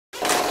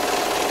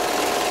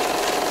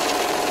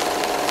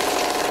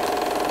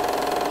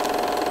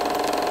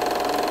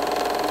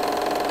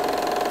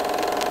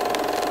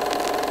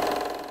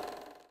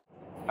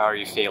How are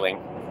you feeling?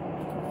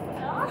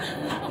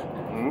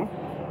 Hmm?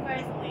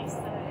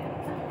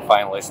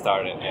 Finally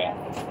started, yeah.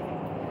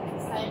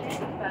 Excited,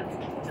 but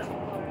just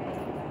worried.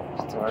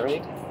 Just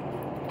worried?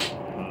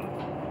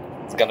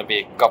 It's gonna be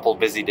a couple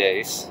busy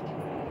days,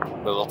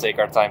 but we'll take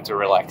our time to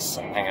relax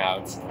and hang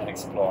out and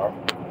explore.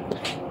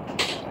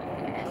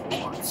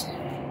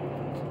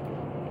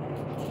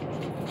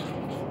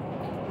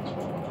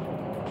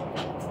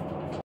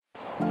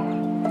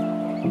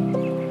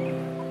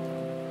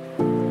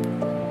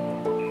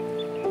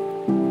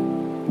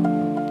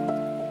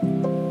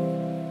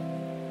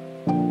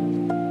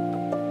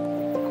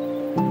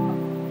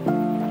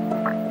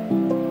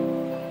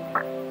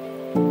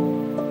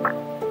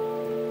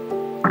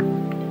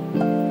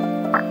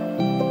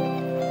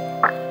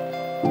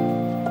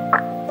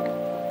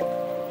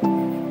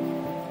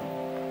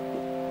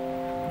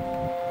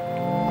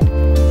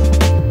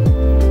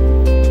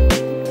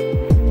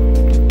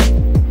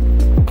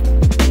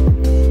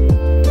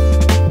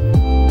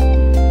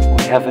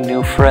 We have a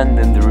new friend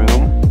in the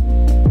room.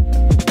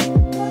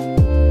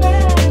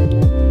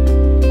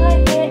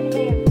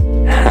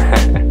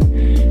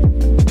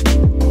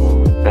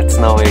 That's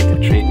no way to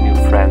treat new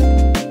friend.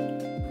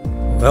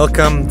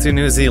 Welcome to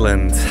New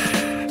Zealand.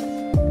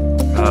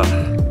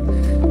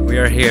 We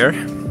are here.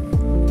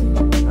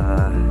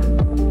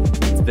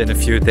 It's been a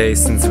few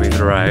days since we've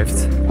arrived.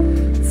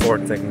 4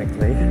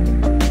 technically.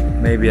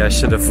 Maybe I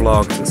should have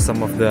vlogged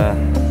some of the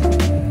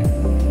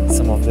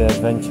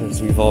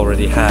adventures we've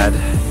already had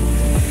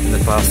in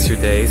the past few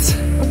days,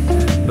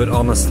 but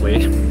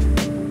honestly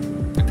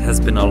it has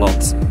been a lot.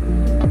 It's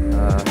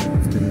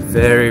been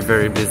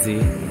very busy,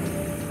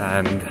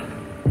 and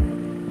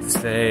to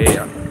say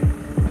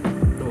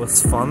it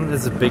was fun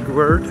is a big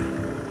word.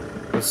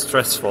 It was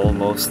stressful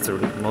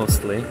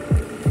mostly.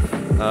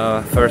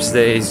 First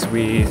days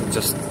we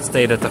just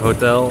stayed at the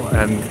hotel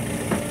and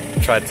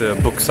tried to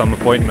book some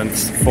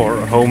appointments for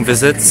home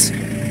visits,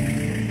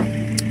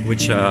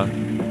 which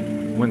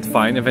went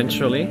fine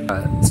eventually.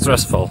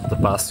 Stressful the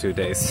past few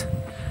days,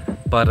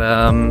 but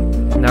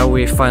now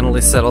we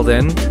finally settled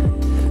in.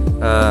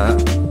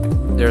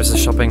 There's a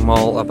shopping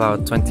mall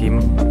about 20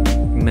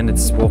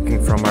 minutes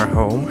walking from our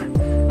home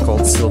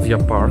called Sylvia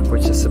Park,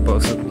 which is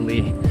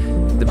supposedly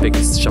the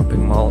biggest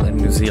shopping mall in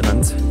New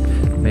Zealand.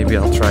 Maybe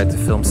I'll try to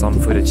film some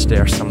footage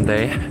there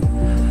someday.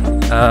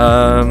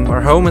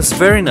 Our home is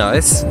very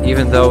nice,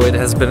 even though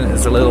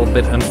it's a little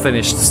bit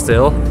unfinished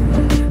still.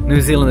 New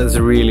Zealand is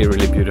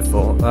really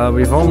beautiful.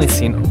 We've only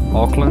seen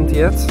Auckland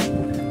yet,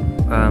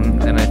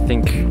 and I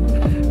think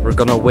we're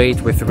gonna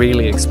wait with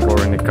really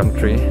exploring the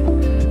country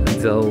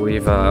until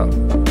we've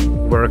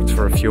worked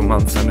for a few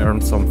months and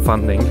earned some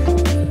funding.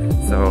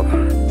 So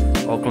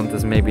Auckland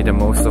is maybe the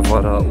most of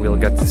what we'll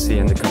get to see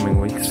in the coming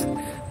weeks.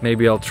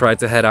 Maybe I'll try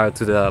to head out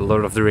to the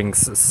Lord of the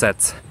Rings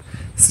set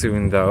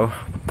soon though.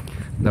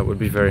 That would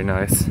be very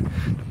nice.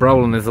 The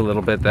problem is a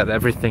little bit that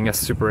everything is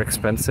super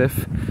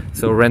expensive,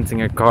 so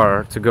renting a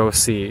car to go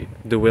see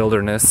the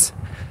wilderness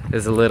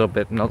is a little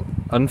bit not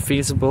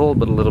unfeasible,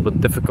 but a little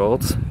bit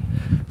difficult.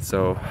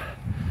 So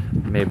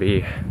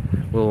maybe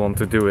we'll want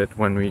to do it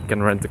when we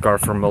can rent the car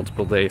for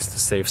multiple days to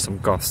save some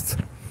costs.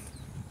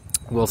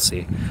 We'll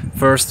see.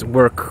 First,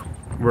 work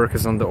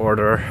is on the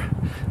order.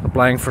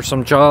 Applying for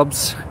some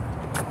jobs.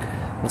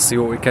 We'll see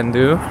what we can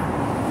do.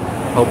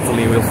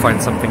 Hopefully we'll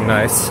find something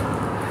nice.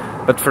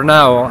 But for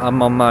now,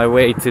 I'm on my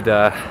way to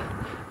the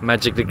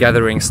Magic the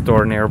Gathering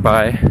store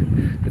nearby.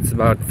 It's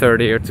about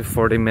 30 to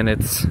 40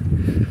 minutes.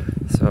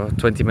 So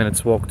 20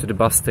 minutes walk to the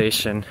bus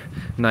station,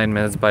 9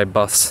 minutes by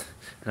bus,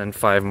 and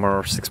 5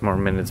 or 6 more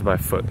minutes by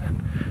foot.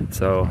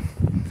 So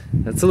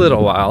it's a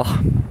little while,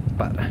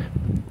 but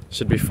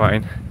should be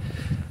fine.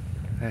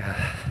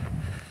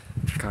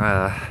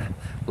 I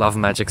love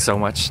magic so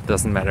much,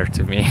 doesn't matter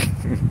to me.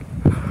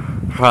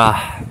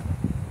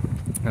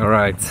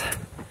 Alright.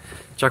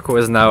 Jaco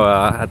is now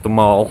at the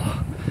mall.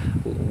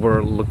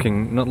 We're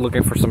not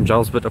looking for some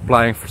jobs, but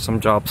applying for some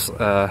jobs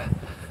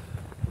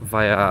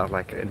via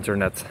like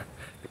internet,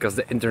 because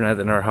the internet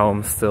in our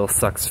home still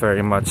sucks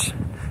very much,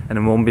 and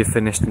it won't be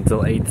finished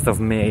until 8th of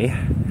May.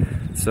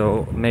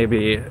 So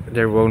maybe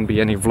there won't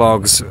be any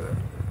vlogs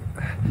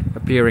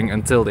appearing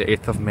until the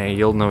 8th of May.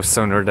 You'll know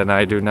sooner than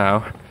I do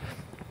now.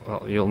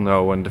 Well, you'll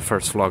know when the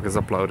first vlog is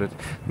uploaded.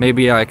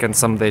 Maybe I can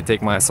someday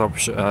take my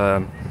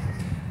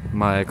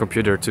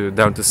computer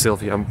down to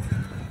Sylvia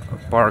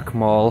Park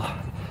Mall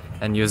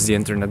and use the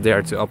internet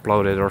there to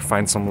upload it, or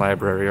find some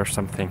library or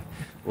something.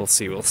 We'll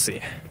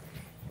see.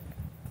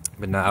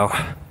 But now,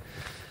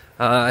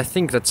 I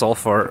think that's all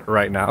for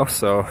right now,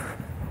 so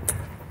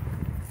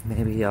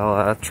maybe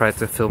I'll try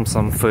to film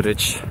some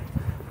footage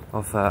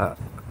of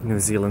New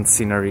Zealand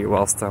scenery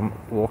whilst I'm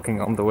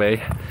walking on the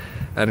way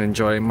and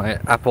enjoying my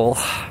apple.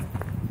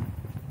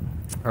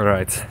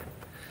 Alright,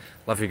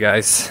 love you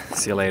guys,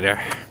 see you later.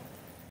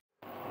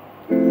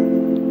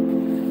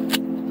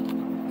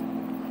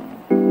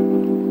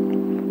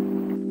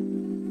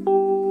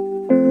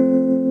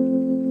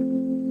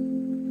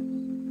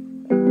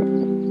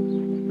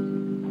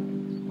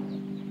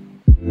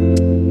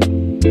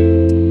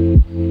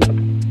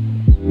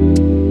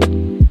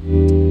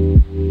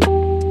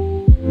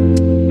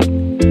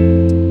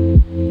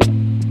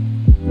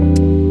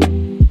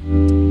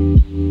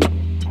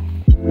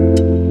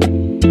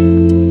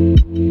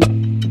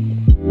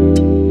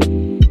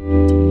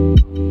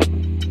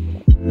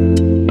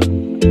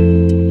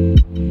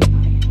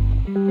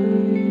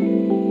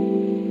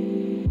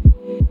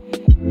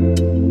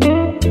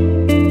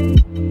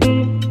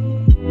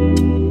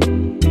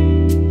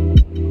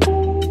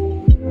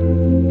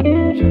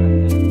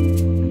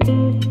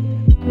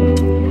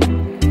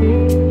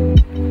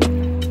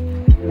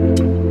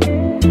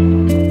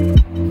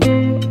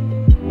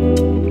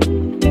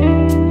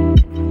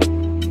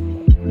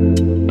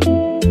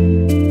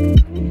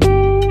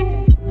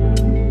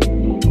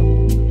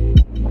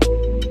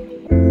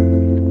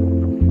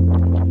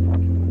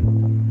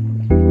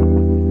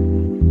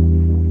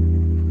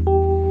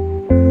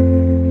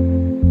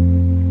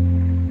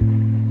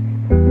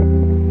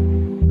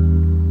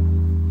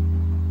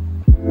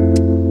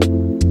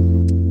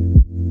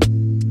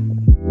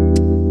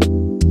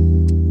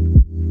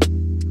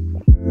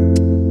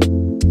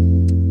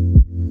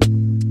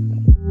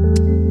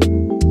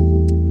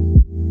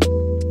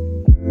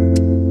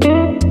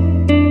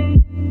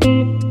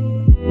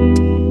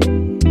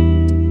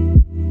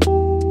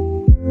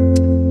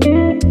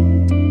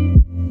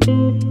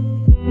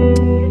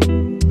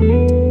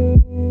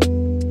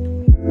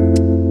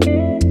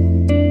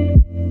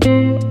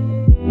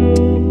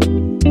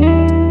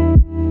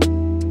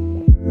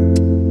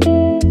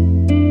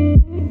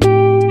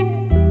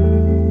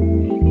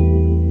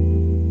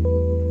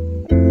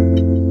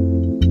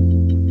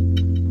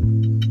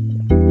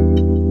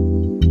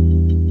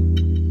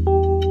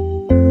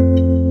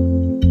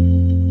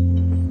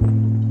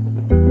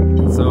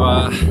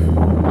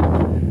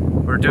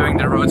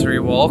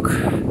 walk.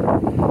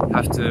 I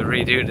have to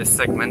redo this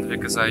segment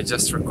because I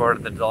just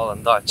recorded it all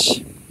in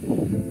Dutch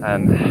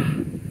and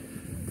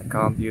I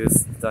can't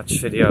use Dutch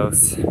videos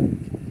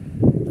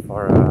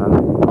for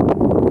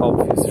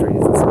obvious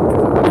reasons,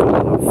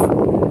 because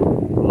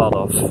I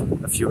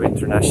have a few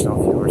international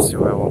viewers who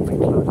I won't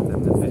include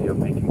in the video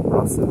making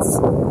process.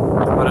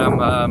 But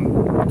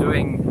I'm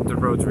doing the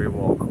Rotary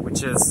Walk,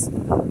 which is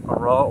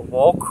a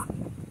walk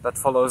that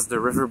follows the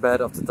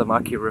riverbed of the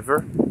Tamaki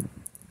River,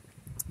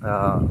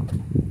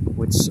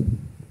 which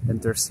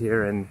enters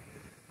here in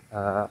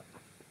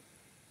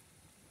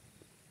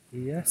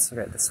yes,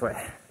 okay, this way,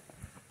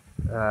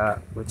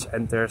 which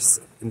enters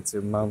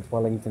into Mount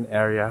Wellington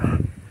area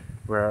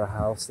where our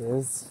house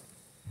is.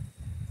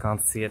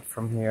 Can't see it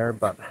from here,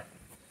 but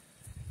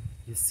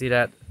you see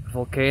that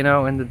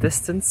volcano in the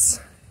distance?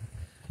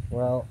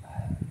 Well,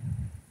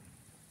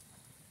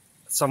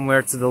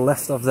 somewhere to the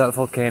left of that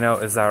volcano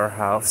is our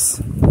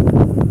house.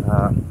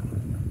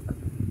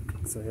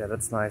 So yeah,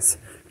 that's nice.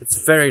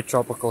 It's very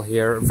tropical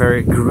here,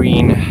 very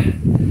green,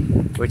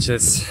 which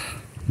is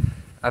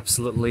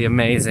absolutely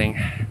amazing.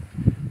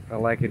 I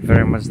like it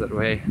very much that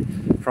way.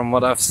 From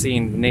what I've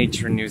seen,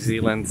 nature in New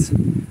Zealand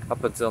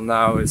up until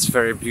now is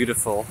very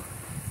beautiful.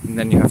 And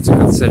then you have to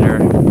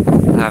consider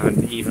I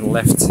haven't even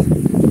left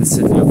the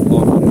city of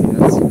Auckland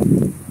yet.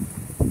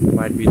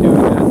 Might be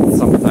doing that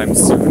sometime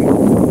soon.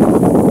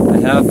 I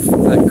have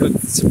a good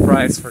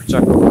surprise for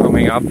Chaco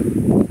coming up,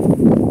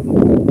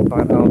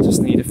 but I'll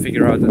just need to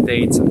figure out the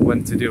date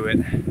when to do it.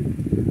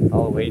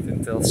 I'll wait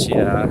until she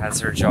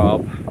has her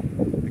job,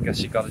 because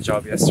she got a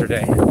job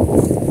yesterday,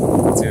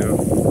 to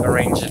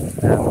arrange a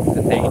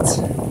date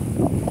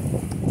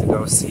to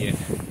go see it.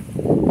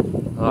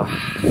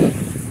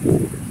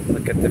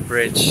 Look at the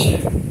bridge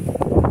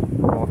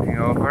walking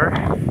over,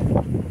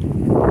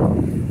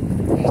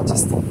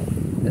 just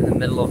in the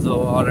middle of the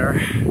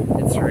water.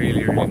 It's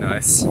really, really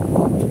nice.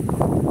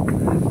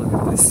 Look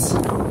at this.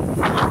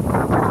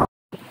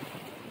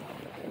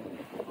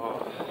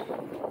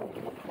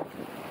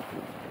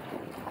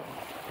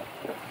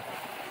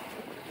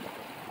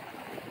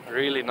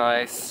 Really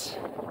nice,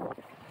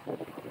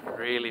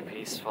 really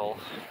peaceful.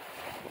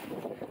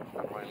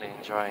 I'm really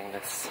enjoying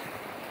this.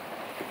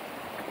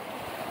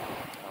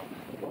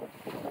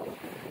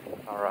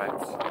 Alright,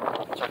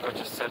 Chaco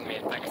just sent me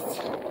a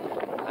text.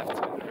 I have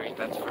to read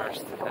that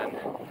first, and then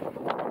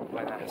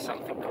when I have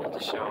something cool to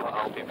show,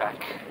 I'll be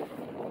back.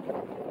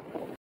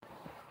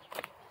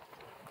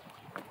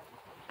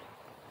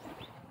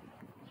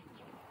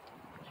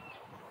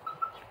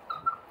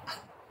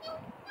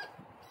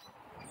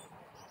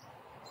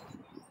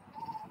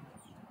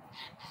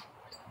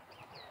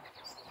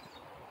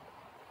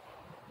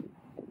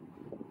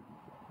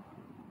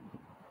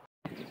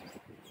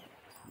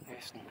 Hier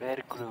is een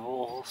werkelijke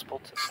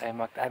vogelspot. Hij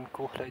maakt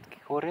M-koolgeluid,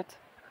 kijk, hoor je het?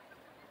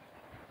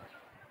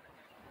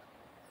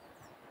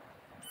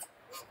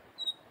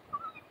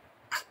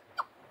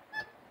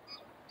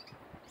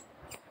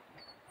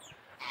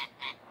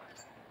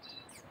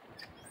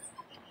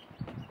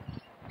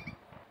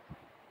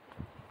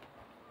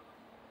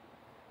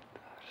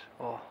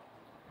 Oh.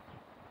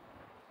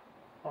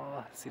 Oh,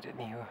 zie je het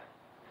niet hoor.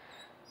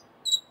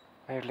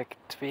 Eigenlijk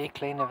 2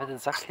 kleine witte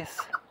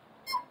zakjes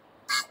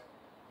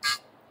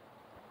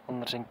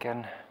onder zijn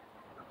kern.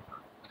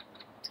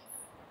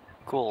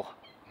 Cool.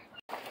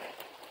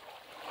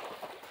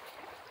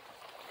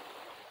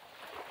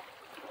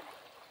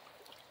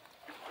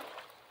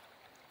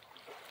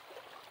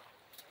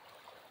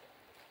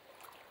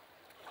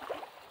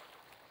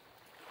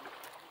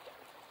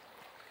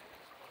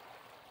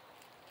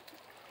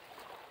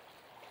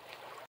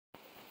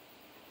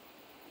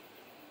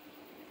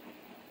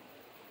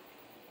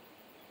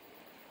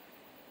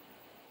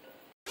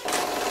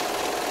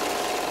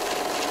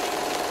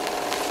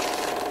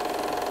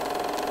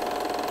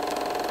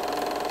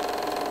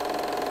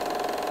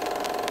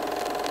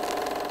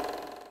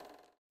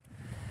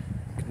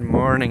 Good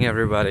morning,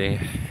 everybody.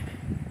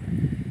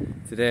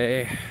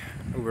 Today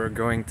we're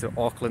going to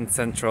Auckland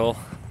Central.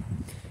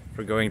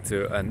 We're going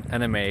to an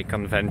anime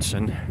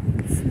convention.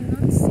 It's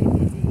not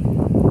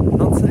CBD.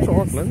 Not Central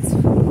Auckland?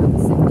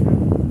 Not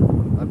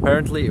Central.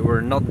 Apparently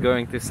we're not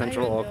going to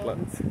Central I don't know.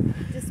 Auckland.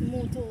 Just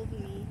Mo told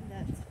me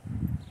that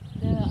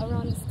the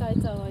around Sky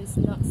Tower is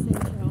not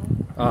Central.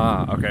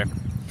 Ah, okay.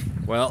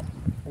 Well,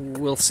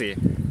 we'll see.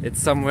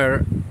 It's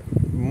somewhere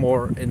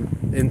more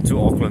into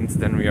Auckland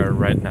than we are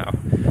right now.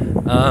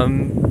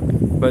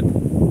 But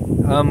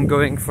I'm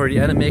going for the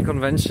anime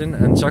convention,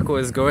 and Chaco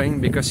is going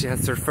because she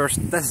has her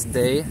first test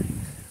day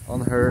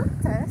on her...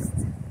 Test?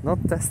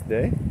 Not test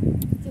day?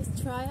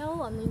 Just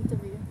trial and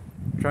interview.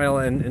 Trial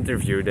and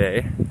interview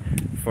day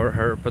for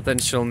her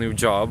potential new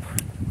job.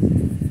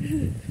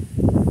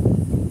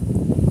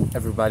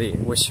 Everybody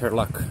wish her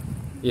luck,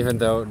 even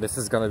though this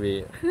is gonna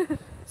be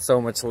so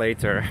much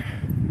later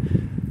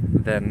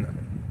than...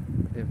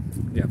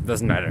 yeah,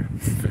 doesn't matter.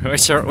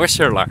 wish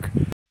her luck.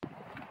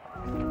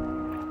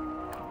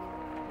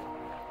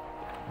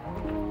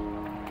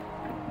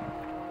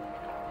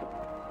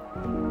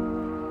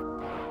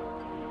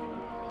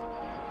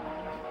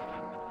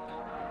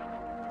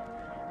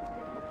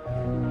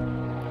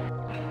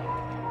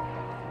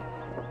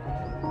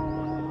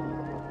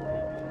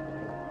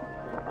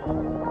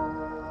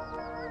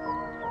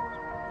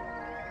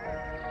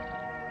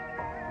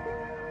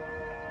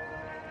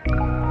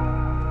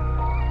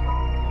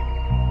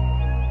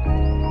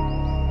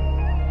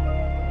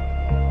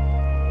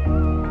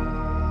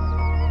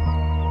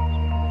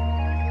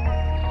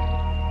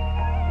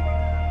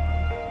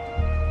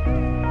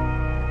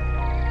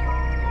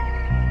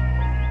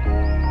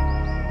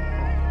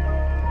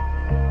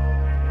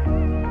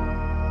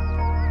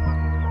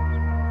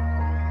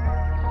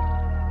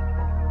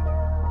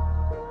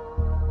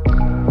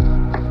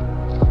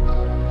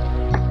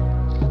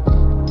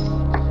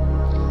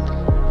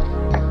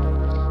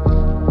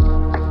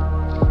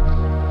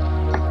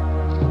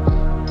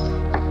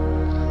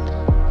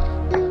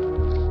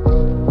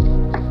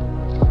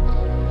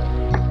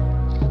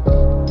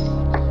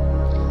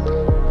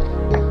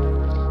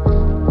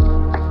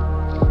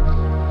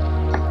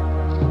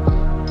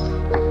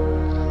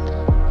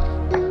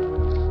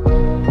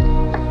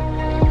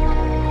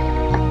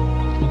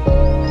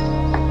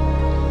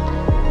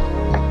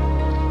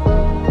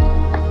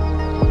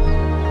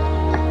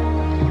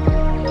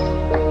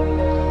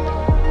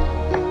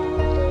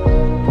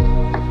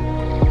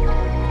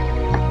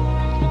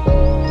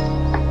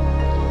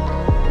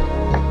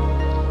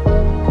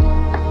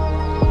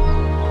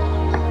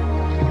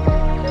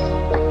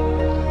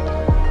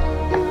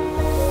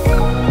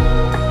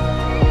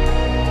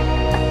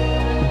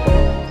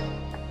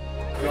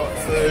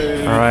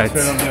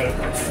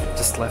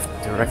 Just left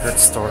the record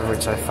store,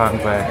 which I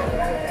found by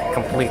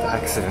complete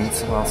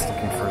accident whilst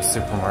looking for a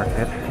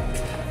supermarket,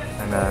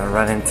 and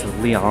ran into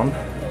Leon.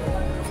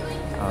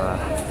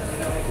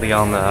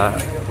 Leon,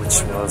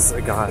 which was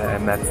a guy I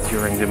met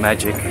during the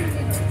Magic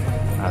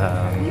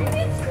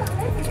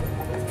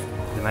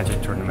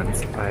tournament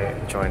I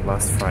joined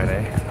last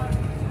Friday.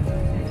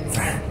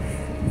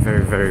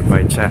 Very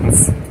by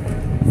chance.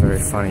 Very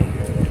funny,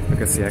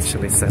 because he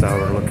actually said, "Oh,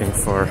 we're looking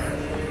for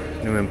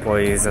new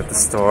employees at the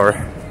store,"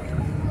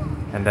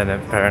 and then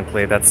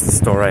apparently that's the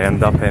store I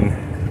end up in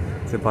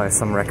to buy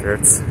some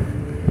records.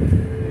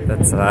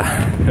 That's a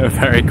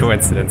very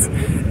coincidence.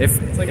 If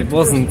it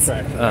wasn't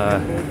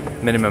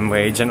minimum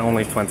wage and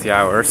only 20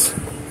 hours,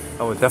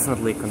 I would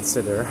definitely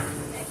consider,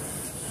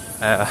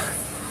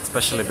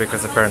 especially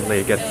because apparently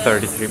you get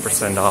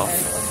 33% off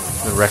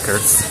the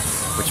records,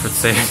 which would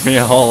save me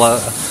a whole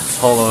lot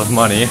of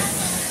money.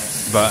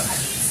 But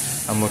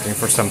I'm looking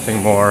for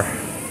something more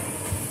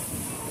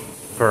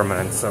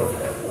permanent, so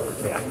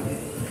yeah,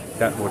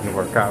 that wouldn't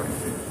work out.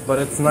 But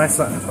it's nice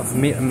that I've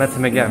met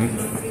him again.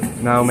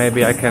 Now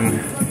maybe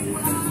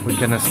we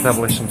can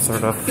establish some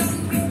sort of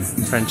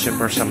friendship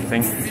or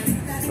something.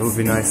 It would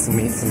be nice to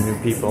meet some new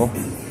people.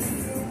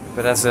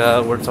 But as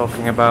we're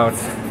talking about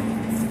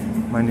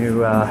my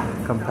new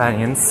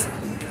companions,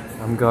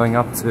 I'm going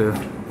up to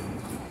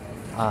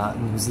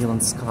New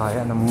Zealand Sky,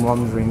 and I'm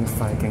wondering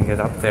if I can get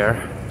up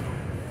there.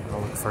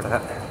 I'll look for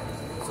that,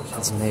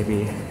 because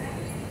maybe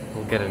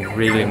we'll get a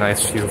really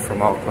nice view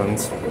from Auckland.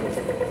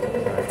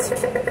 Alright,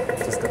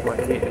 just got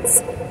lucky,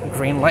 it's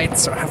green light,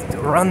 so I have to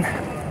run.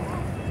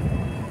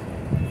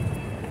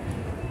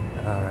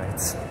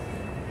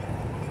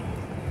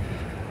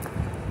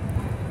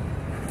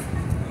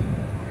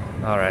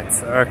 Alright,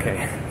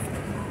 okay,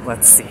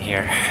 let's see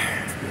here.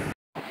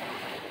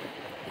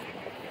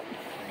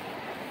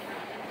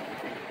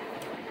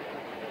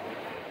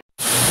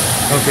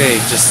 Okay,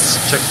 just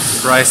checked the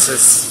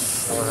prices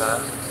for the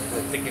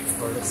ticket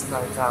for the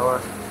Sky Tower.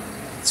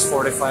 It's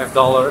 $45.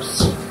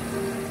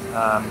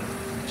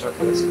 Chuck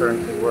is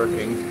currently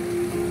working,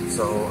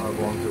 so I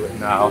won't do it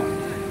now.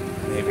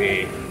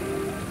 Maybe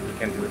we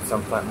can do it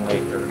sometime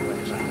later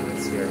when Chuck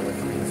is here with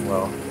me as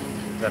well.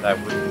 Then I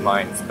wouldn't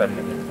mind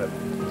spending it, but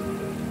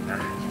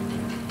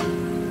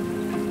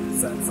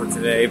sad for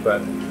today,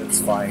 but it's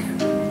fine.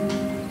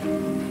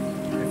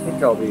 I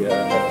think I'll be I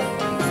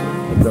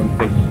don't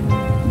think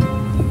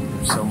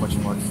so much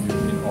more to do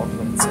in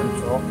Auckland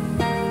Central.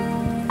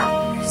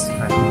 It's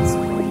kind of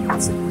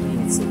it's a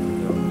clean city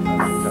though.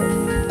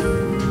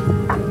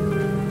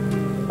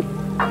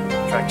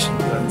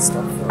 Attractions and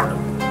stuff are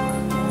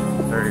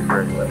very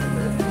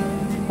limited.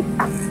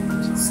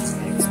 Just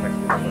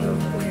expected a little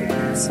bit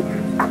here.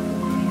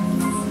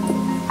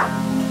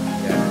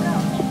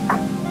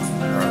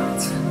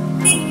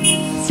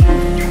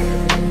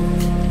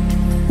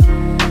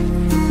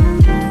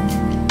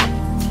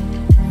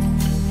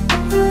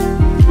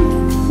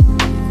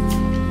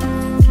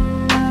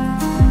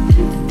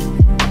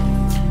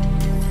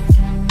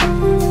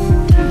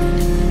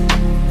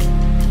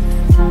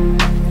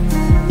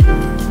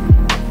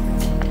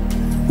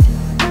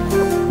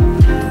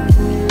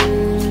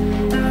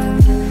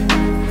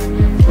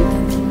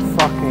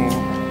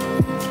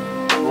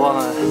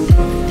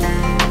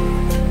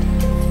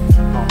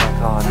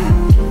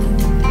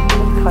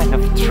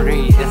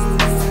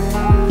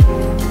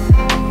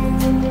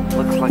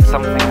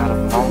 Something out of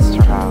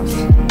Monster House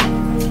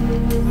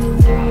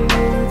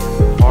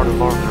or the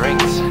Lord of the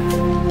Rings.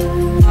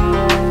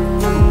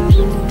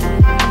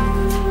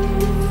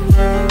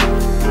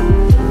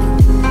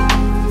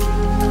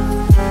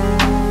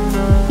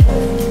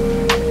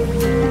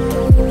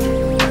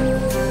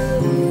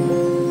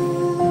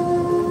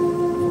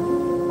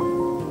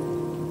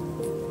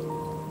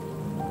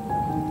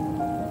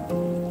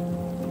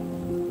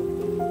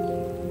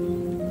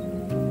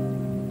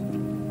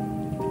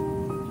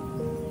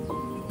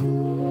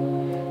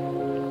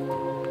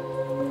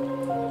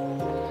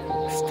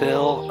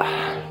 Still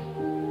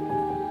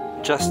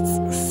just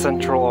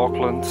central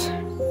Auckland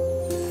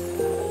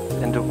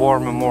in the War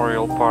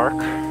Memorial Park.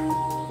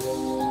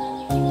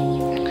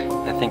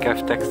 I think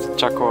I've texted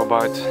Chaco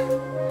about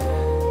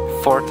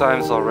 4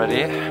 times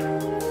already.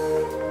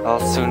 I'll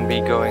soon be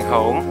going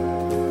home,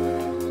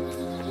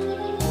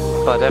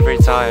 but every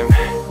time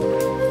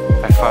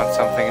I found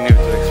something new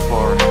to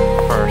explore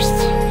first.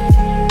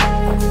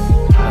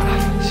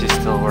 She's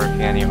still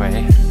working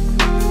anyway.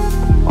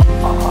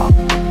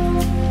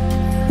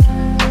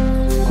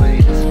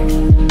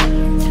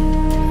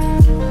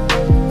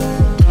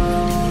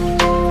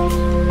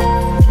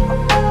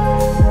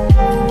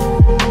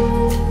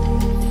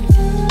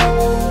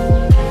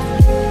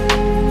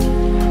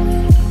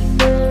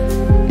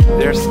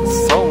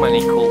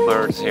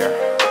 Here.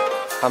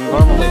 I'm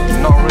normally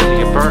not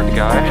really a bird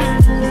guy,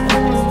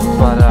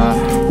 but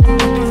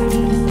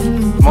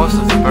most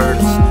of the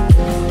birds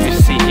you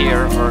see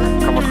here or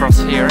come across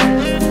here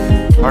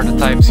are the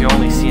types you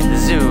only see in the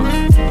zoo.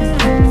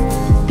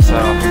 So I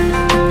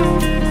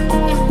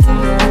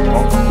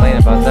won't complain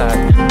about that.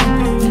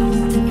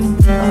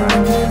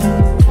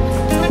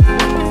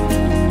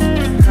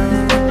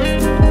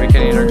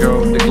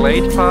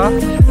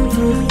 Path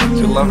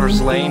to Lover's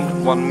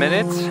Lane 1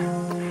 minute,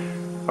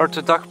 or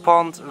to Duck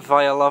Pond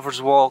via Lover's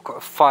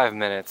Walk 5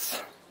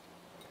 minutes.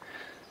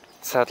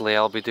 Sadly,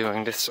 I'll be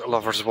doing this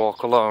Lover's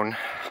Walk alone.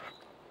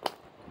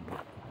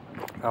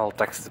 I'll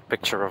text a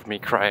picture of me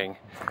crying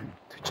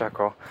to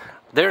Chaco.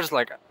 There's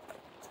like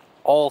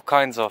all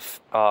kinds of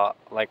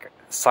like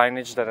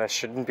signage that I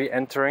shouldn't be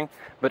entering,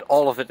 but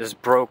all of it is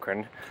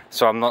broken,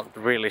 so I'm not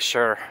really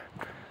sure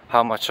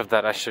how much of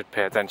that I should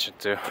pay attention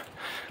to.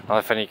 Well,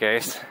 if any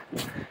case,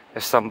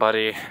 if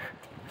somebody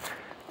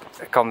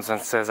comes and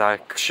says I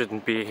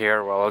shouldn't be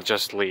here, well, I'll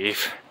just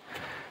leave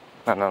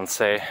and then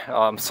say,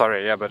 oh, I'm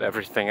sorry, yeah, but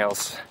everything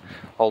else,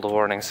 all the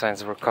warning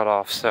signs were cut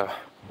off, so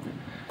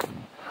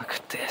look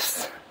at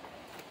this.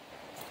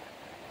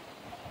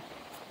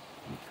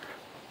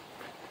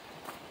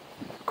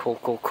 Cool,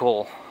 cool,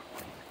 cool.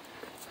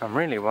 I'm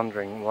really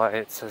wondering why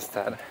it says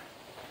that,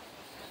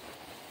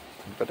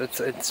 but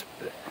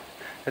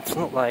it's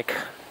not like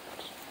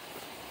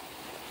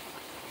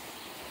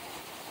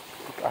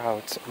look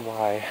out.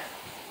 Why?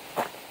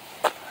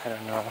 I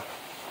don't know.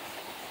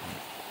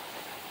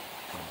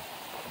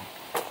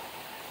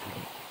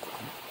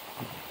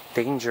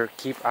 Danger,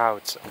 keep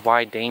out.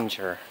 Why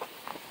danger?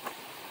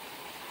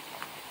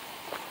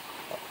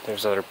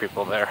 There's other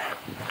people there,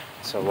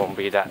 so it won't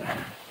be that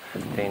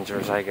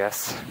dangerous, I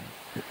guess.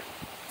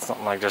 It's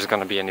not like there's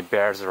gonna be any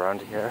bears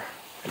around here.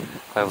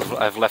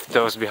 I've left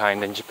those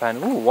behind in Japan.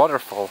 Ooh,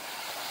 waterfall.